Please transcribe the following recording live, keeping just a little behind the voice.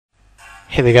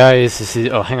Hey there guys, this is,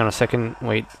 oh hang on a second,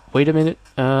 wait a minute,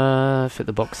 fit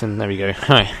the box in, there we go.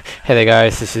 Hi, hey there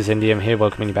guys, this is NDM here,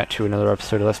 welcoming you back to another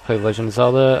episode of Let's Play Legend of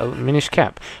Zelda Minish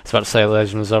Cap. I was about to say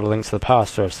Legend of Zelda Link to the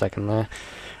Past for a second there.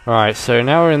 Alright, so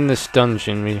now we're in this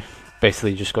dungeon, we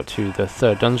basically just got to the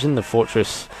third dungeon, the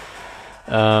Fortress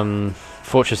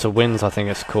of Winds I think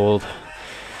it's called.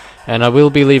 And I will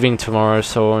be leaving tomorrow,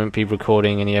 so I won't be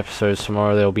recording any episodes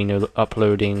tomorrow. There will be no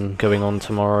uploading going on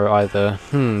tomorrow either.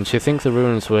 Do you think the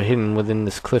ruins were hidden within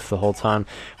this cliff the whole time?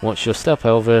 Watch your step,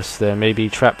 Elvis. There may be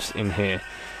traps in here.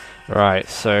 Right,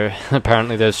 so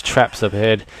apparently there's traps up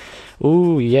ahead.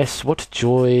 Ooh, yes, what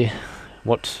joy.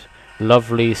 What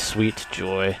lovely, sweet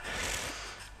joy.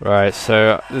 Right,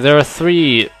 so there are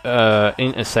three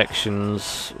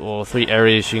intersections, or three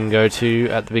areas you can go to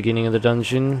at the beginning of the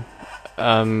dungeon.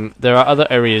 There are other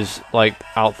areas like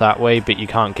out that way, but you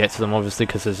can't get to them obviously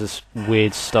because there's this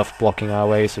weird stuff blocking our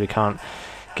way, so we can't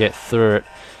get through it.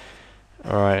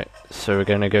 Alright, so we're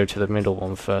going to go to the middle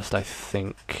one first, I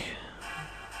think.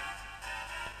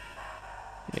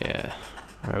 Yeah.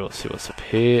 Alright, we'll see what's up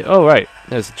here. Oh, right,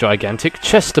 there's a gigantic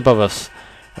chest above us.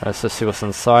 Alright, so let's see what's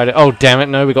inside. Oh, damn it,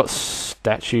 no, we got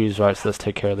statues. Right, so let's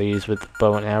take care of these with the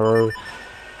bow and arrow.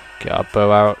 Get our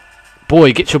bow out.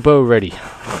 Boy, get your bow ready.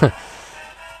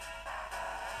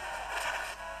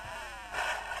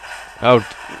 Oh,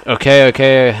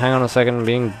 okay, hang on a second, I'm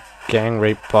being gang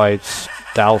raped by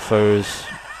Stalfos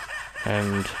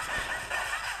and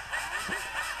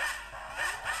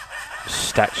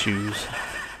statues.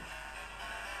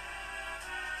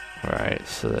 Right,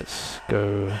 so let's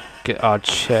go get our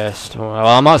chest. Well,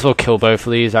 I might as well kill both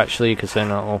of these actually, because then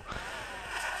it'll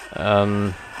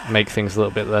make things a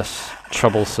little bit less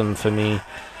troublesome for me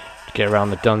to get around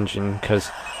the dungeon,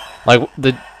 because like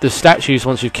the statues,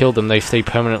 once you've killed them, they stay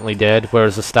permanently dead,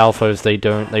 whereas the Stalfos, they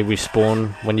don't. They respawn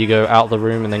when you go out the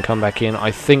room and then come back in.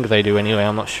 I think they do anyway,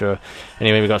 I'm not sure.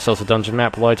 Anyway, we got ourselves a dungeon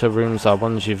map. Lighter rooms are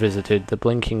ones you visited. The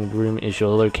blinking room is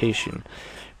your location.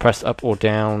 Press up or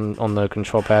down on the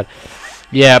control pad.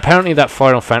 Yeah, apparently that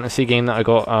Final Fantasy game that I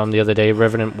got the other day,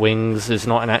 Revenant Wings, is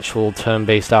not an actual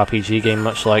turn-based RPG game,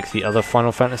 much like the other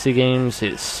Final Fantasy games.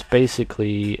 It's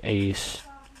basically a...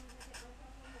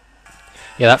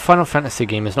 Yeah, that Final Fantasy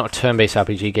game is not a turn-based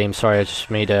RPG game. Sorry, I just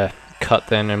made a cut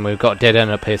then, and we've got dead end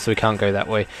up here, so we can't go that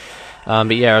way.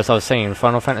 But yeah, as I was saying,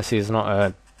 Final Fantasy is not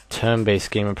a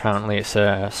turn-based game. Apparently, it's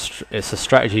a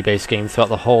strategy-based game throughout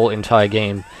the whole entire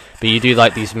game. But you do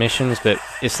like these missions, but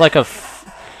it's like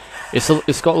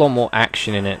it's got a lot more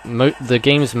action in it. The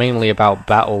game is mainly about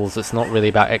battles. It's not really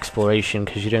about exploration,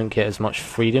 because you don't get as much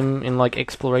freedom in like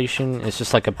exploration. It's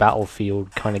just like a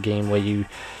battlefield kind of game where you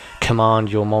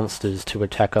command your monsters to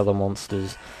attack other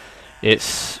monsters.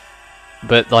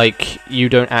 But like, you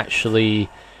don't actually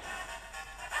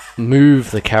move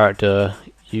the character.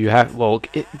 You have, well,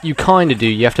 you kind of do.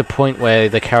 You have to point where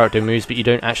the character moves, but you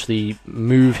don't actually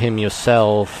move him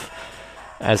yourself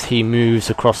as he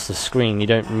moves across the screen. You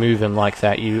don't move him like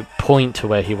that. You point to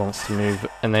where he wants to move,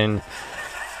 and then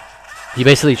you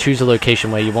basically choose a location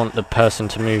where you want the person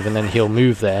to move, and then he'll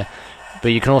move there.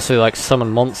 But you can also like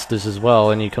summon monsters as well,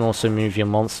 and you can also move your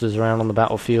monsters around on the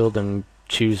battlefield and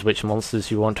choose which monsters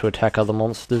you want to attack other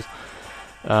monsters.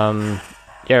 Yeah,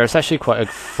 it's actually quite a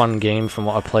fun game from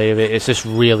what I play of it. It's just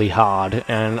really hard,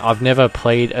 and I've never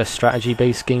played a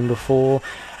strategy-based game before.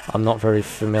 I'm not very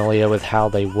familiar with how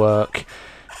they work,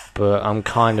 but I'm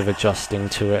kind of adjusting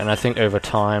to it, and I think over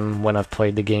time, when I've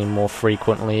played the game more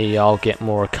frequently, I'll get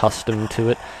more accustomed to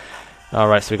it.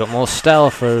 Alright, so we got more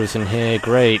Stalfos in here,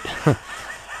 great.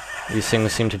 These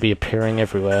things seem to be appearing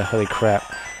everywhere, holy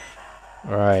crap.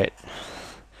 Alright.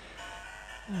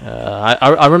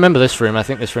 I remember this room. I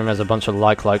think this room has a bunch of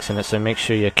like-likes in it, so make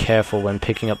sure you're careful when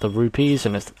picking up the rupees,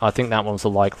 and I think that one's a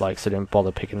like-like, so don't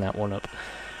bother picking that one up.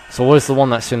 So always the one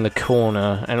that's in the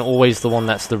corner, and always the one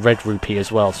that's the red rupee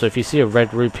as well. So if you see a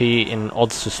red rupee in an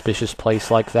odd suspicious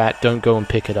place like that, don't go and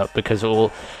pick it up, because it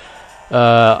will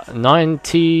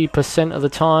 90% of the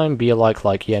time be a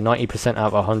like-like. Yeah, 90% out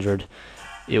of 100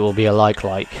 it will be a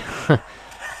like-like.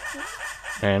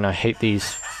 And I hate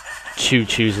these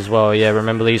choo-choos as well. Yeah,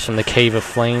 remember these from the Cave of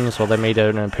Flames? Well, they made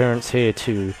an appearance here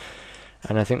too.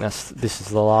 And I think this is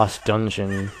the last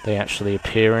dungeon they actually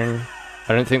appear in.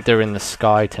 I don't think they're in the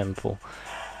Sky Temple.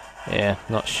 Yeah,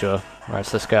 not sure. Right,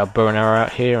 so let's get our bow and arrow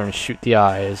out here and shoot the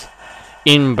eyes.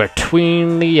 In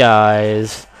between the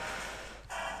eyes.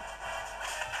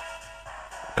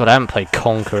 God, I haven't played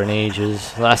Conquer in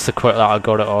ages. That's the quote that I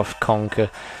got it off, Conquer.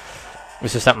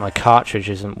 It's just that my cartridge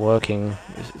isn't working.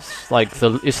 It's like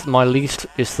it's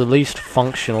the least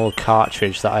functional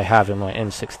cartridge that I have in my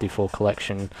N64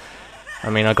 collection. I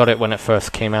mean, I got it when it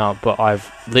first came out, but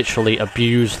I've literally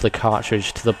abused the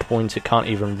cartridge to the point it can't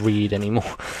even read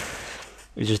anymore.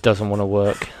 It just doesn't want to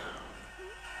work.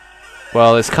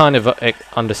 Well, it's kind of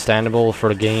understandable for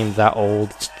a game that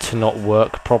old to not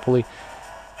work properly.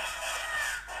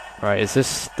 Right, is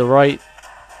this the right...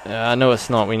 no, it's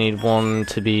not. We need one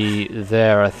to be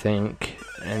there, I think,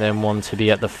 and then one to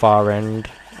be at the far end.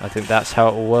 I think that's how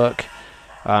it will work.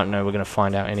 I don't know, we're going to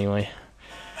find out anyway.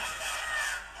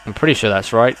 I'm pretty sure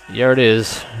that's right. Yeah, it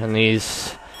is. And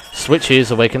these switches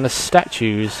awaken the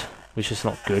statues, which is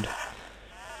not good.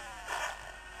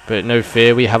 But no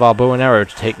fear, we have our bow and arrow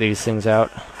to take these things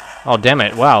out. Oh, damn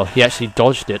it. Wow, he actually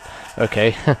dodged it.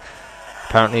 Okay.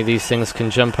 Apparently these things can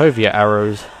jump over your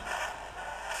arrows.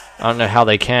 I don't know how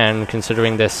they can,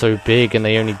 considering they're so big and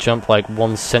they only jump like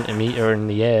 1 centimeter in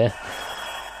the air.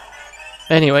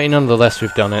 Anyway, nonetheless,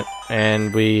 we've done it,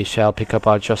 and we shall pick up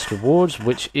our just rewards,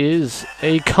 which is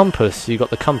a compass. You got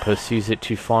the compass, use it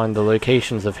to find the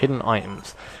locations of hidden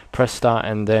items. Press start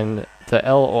and then the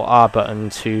L or R button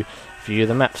to view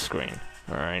the map screen.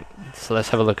 Alright, so let's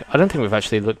have a look. I don't think we've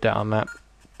actually looked at our map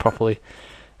properly.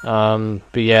 But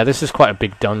yeah, this is quite a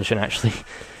big dungeon, actually.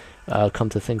 Come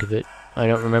to think of it. I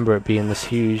don't remember it being this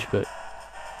huge, but...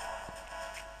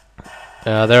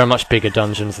 there are much bigger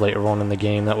dungeons later on in the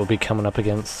game that we'll be coming up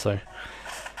against, so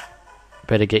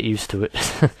better get used to it.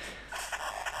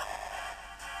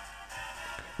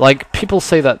 Like, people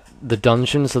say that the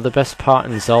dungeons are the best part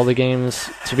in Zelda games.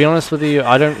 To be honest with you,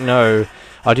 I don't know.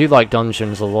 I do like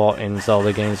dungeons a lot in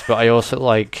Zelda games, but I also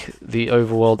like the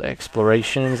overworld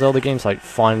exploration in Zelda games, like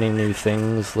finding new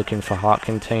things, looking for heart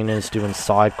containers, doing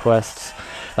side quests.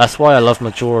 That's why I love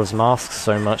Majora's Mask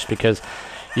so much, because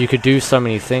you could do so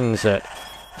many things at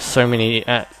so many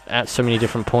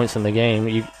different points in the game.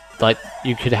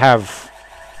 You could have,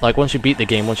 like, once you beat the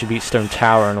game, once you beat Stone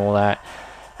Tower and all that,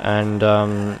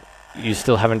 and you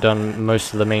still haven't done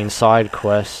most of the main side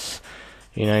quests.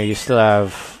 You know, you still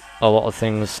have a lot of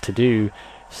things to do,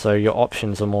 so your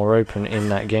options are more open in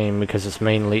that game, because it's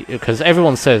mainly because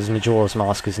everyone says Majora's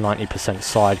Mask is 90%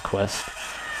 side quest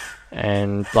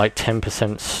and like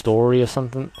 10% story or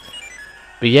something.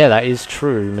 But yeah, that is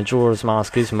true. Majora's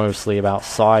Mask is mostly about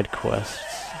side quests,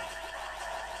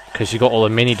 because you've got all the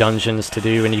mini dungeons to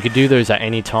do, and you could do those at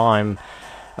any time.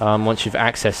 Once you've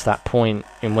accessed that point,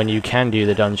 and when you can do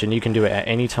the dungeon, you can do it at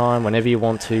any time, whenever you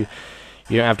want to.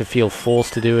 You don't have to feel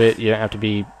forced to do it. You don't have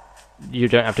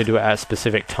to do it at a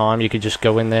specific time. You could just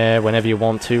go in there whenever you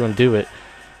want to and do it.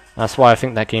 That's why I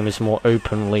think that game is more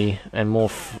openly and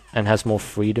and has more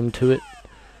freedom to it.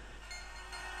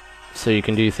 So you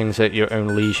can do things at your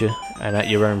own leisure and at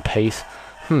your own pace.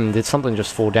 Did something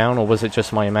just fall down, or was it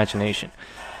just my imagination?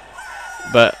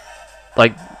 But,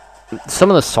 like, some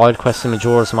of the side quests in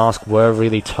Majora's Mask were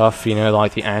really tough, you know,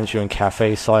 like the Anju and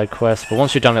Cafe side quest. But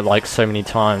once you've done it, like, so many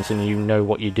times and you know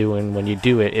what you're doing when you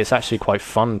do it, it's actually quite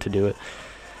fun to do it.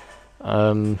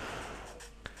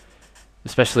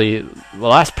 Especially,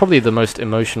 well, that's probably the most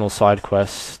emotional side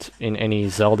quest in any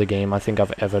Zelda game I think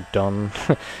I've ever done.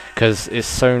 Because it's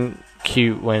so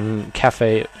cute when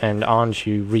Cafe and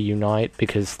Anju reunite,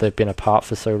 because they've been apart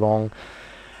for so long.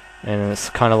 And it's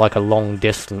kind of like a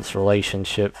long-distance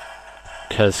relationship,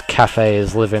 because Cafe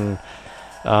is living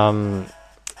on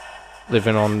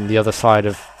the other side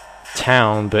of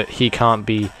town, but he can't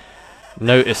be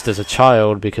noticed as a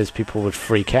child because people would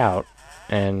freak out.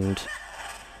 And,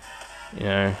 you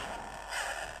know,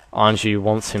 Anju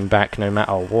wants him back no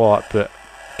matter what, but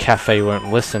Cafe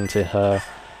won't listen to her.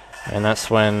 And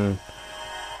that's when,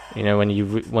 you know, when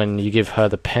you give her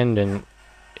the pendant,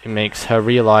 it makes her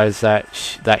realize that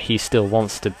he still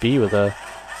wants to be with her.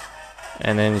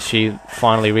 And then she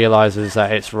finally realizes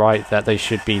that it's right that they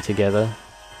should be together.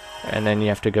 And then you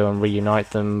have to go and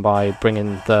reunite them by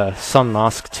bringing the sun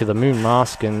mask to the moon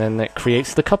mask, and then it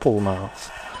creates the couple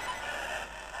mask.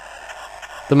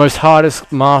 The most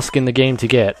hardest mask in the game to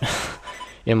get,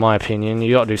 in my opinion.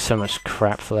 You gotta do so much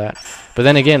crap for that. But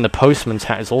then again, the postman's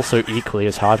hat is also equally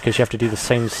as hard, because you have to do the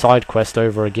same side quest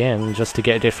over again just to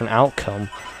get a different outcome.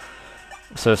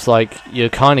 So it's like you're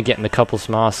kind of getting the couple's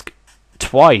mask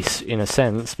twice, in a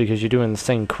sense, because you're doing the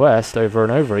same quest over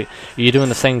and over. You're doing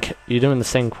the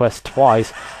same quest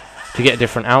twice to get a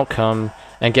different outcome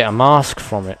and get a mask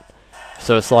from it.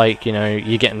 So it's like, you know,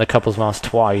 you're getting the couple's mask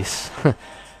twice.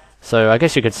 So I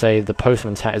guess you could say the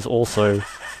postman's hat is also,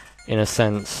 in a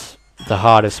sense, the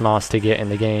hardest mask to get in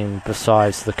the game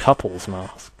besides the couple's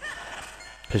mask,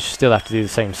 because you still have to do the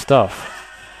same stuff.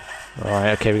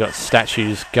 Alright, okay, we got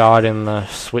statues guarding the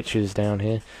switches down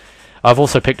here. I've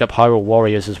also picked up Hyrule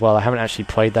Warriors as well. I haven't actually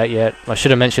played that yet. I should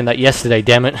have mentioned that yesterday,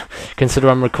 damn it. Consider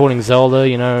I'm recording Zelda,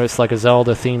 you know, it's like a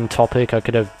Zelda-themed topic. I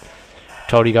could have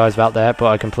told you guys about that, but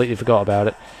I completely forgot about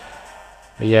it.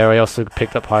 But yeah, I also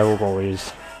picked up Hyrule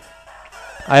Warriors.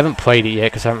 I haven't played it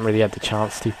yet because I haven't really had the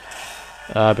chance to.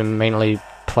 I've been mainly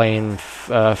playing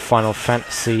Final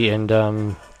Fantasy and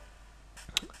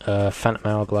Phantom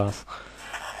Hourglass.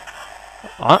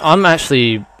 I'm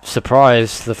actually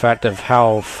surprised the fact of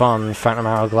how fun Phantom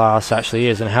Hourglass actually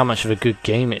is and how much of a good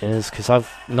game it is, because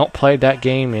I've not played that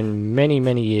game in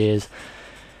many years,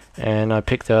 and I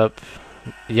picked up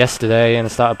yesterday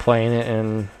and started playing it,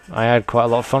 and I had quite a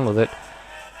lot of fun with it.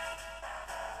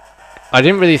 I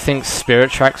didn't really think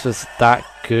Spirit Tracks was that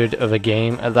good of a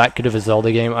game, that good of a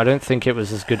Zelda game. I don't think it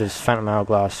was as good as Phantom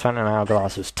Hourglass. Phantom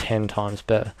Hourglass was 10 times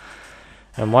better.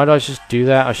 And why did I just do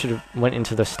that? I should have went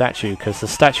into the statue, because the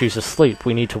statue's asleep.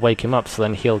 We need to wake him up, so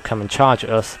then he'll come and charge at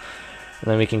us, and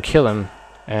then we can kill him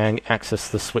and access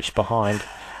the switch behind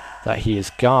that he is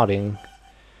guarding.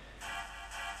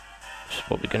 Which is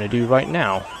what we're going to do right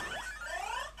now.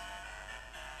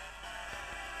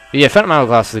 But yeah, Phantom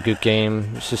Hourglass is a good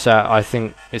game. It's just that I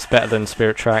think it's better than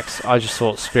Spirit Tracks. I just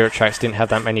thought Spirit Tracks didn't have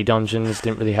that many dungeons,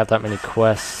 didn't really have that many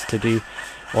quests to do,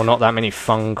 or not that many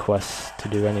fun quests to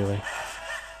do anyway.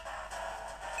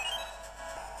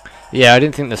 Yeah, I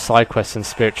didn't think the side quests in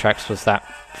Spirit Tracks was that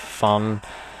fun.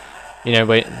 You know,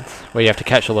 where you have to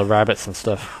catch all the rabbits and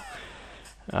stuff.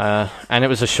 And it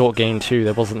was a short game too.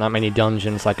 There wasn't that many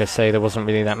dungeons, like I say. There wasn't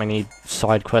really that many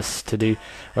side quests to do.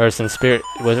 Whereas in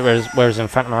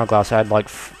Phantom Hourglass, I had like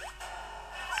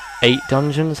 8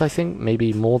 dungeons, I think,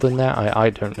 maybe more than that. I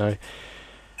don't know.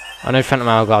 I know Phantom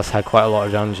Hourglass had quite a lot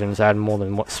of dungeons. It had more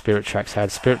than what Spirit Tracks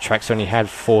had. Spirit Tracks only had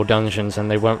 4 dungeons, and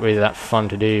they weren't really that fun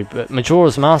to do. But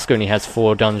Majora's Mask only has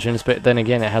 4 dungeons, but then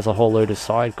again, it has a whole load of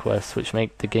side quests, which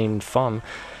make the game fun.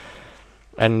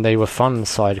 And they were fun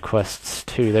side quests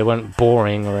too. They weren't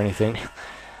boring or anything.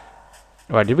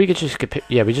 Right, did we just get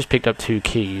yeah, we just picked up 2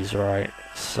 keys, right?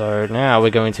 So now we're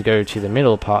going to go to the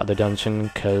middle part of the dungeon,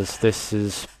 because this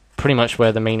is pretty much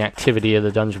where the main activity of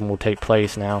the dungeon will take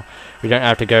place now. We don't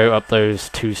have to go up those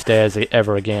 2 stairs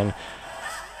ever again,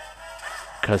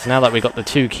 because now that we got the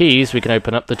 2 keys, we can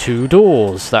open up the 2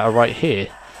 doors that are right here.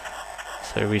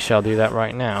 So we shall do that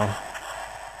right now.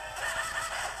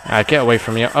 Get away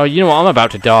from me. Oh, you know what? I'm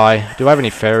about to die. Do I have any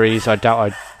fairies? I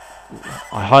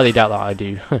highly doubt that I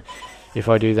do. If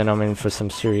I do, then I'm in for some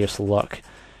serious luck.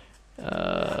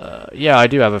 Yeah, I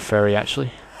do have a fairy,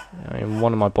 actually. In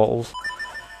one of my bottles.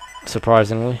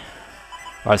 Surprisingly.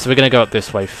 Alright, so we're going to go up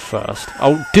this way first.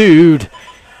 Oh, dude!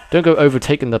 Don't go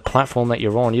overtaking the platform that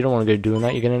you're on. You don't want to go doing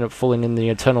that. You're going to end up falling in the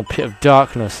eternal pit of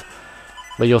darkness,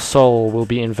 where your soul will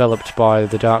be enveloped by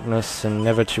the darkness and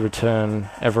never to return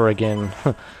ever again.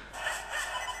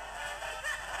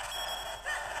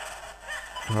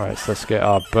 Alright, so let's get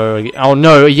our bow. Oh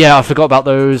no, yeah, I forgot about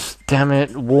those. Damn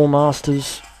it, War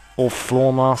Masters. Or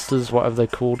Floor Masters, whatever they're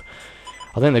called.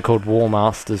 I think they're called War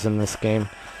Masters in this game.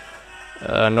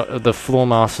 The Floor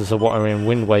Masters are what are in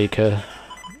Wind Waker.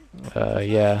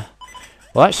 Yeah.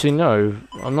 Well, actually, no.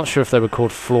 I'm not sure if they were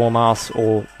called Floor Masters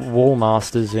or Wall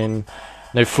Masters in...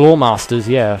 No, Floor Masters,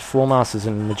 yeah. Floor Masters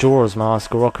in Majora's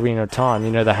Mask or Ocarina of Time.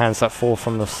 You know, the hands that fall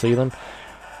from the ceiling?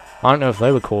 I don't know if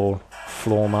they were called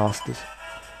Floor Masters.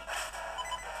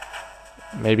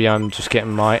 Maybe I'm just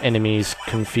getting my enemies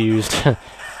confused.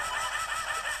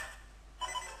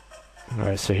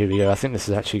 Alright, so here we go. I think this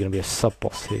is actually going to be a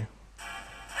sub-boss here.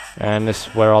 And this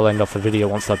is where I'll end off the video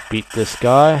once I beat this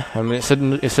guy. I mean,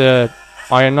 it's a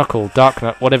Iron Knuckle, Dark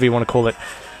Nut, whatever you want to call it.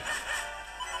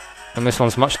 And this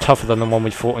one's much tougher than the one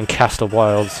we fought in Castor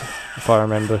Wilds, if I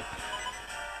remember.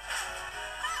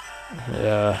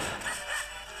 Yeah.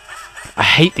 I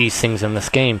hate these things in this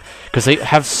game, because they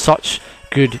have such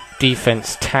good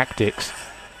defense tactics,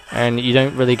 and you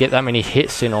don't really get that many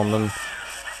hits in on them.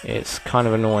 It's kind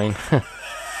of annoying.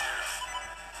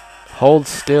 Hold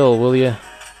still, will you?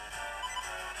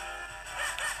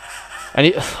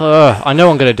 And I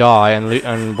know I'm gonna die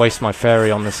and waste my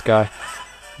fairy on this guy.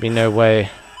 Be no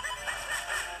way.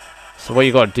 So what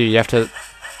you got to do? You have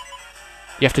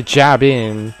to jab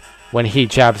in when he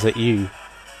jabs at you.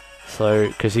 So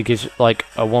because he gives like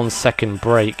a 1-second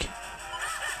break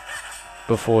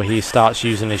before he starts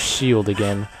using his shield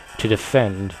again to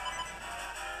defend.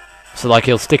 So like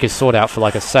he'll stick his sword out for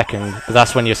like a second, but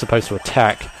that's when you're supposed to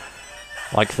attack,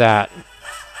 like that.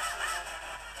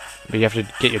 But you have to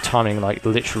get your timing like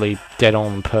literally dead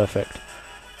on perfect.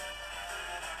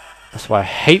 That's why I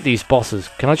hate these bosses.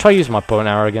 Can I try using my bow and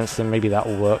arrow against him? Maybe that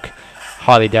will work.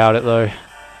 Highly doubt it though,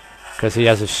 because he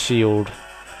has a shield.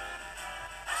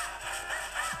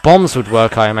 bombs would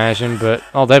work, I imagine, but...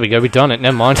 Oh, there we go, we've done it,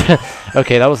 never mind.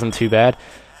 Okay, that wasn't too bad.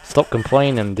 Stop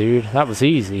complaining, dude. That was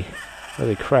easy.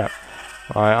 Holy crap.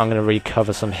 Alright, I'm gonna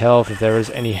recover some health, if there is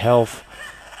any health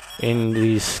in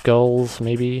these skulls,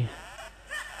 maybe.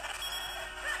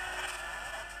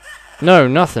 No,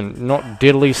 nothing. Not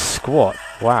diddly squat.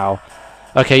 Wow.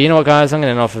 Okay, you know what, guys? I'm going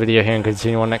to end off the video here and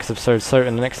continue on next episode. So,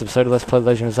 in the next episode of Let's Play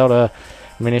Legend of Zelda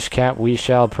Minish Cap, we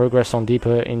shall progress on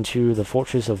deeper into the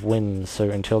Fortress of Winds. So,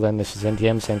 until then, this is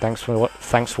NDM saying thanks for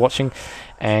watching,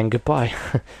 and goodbye.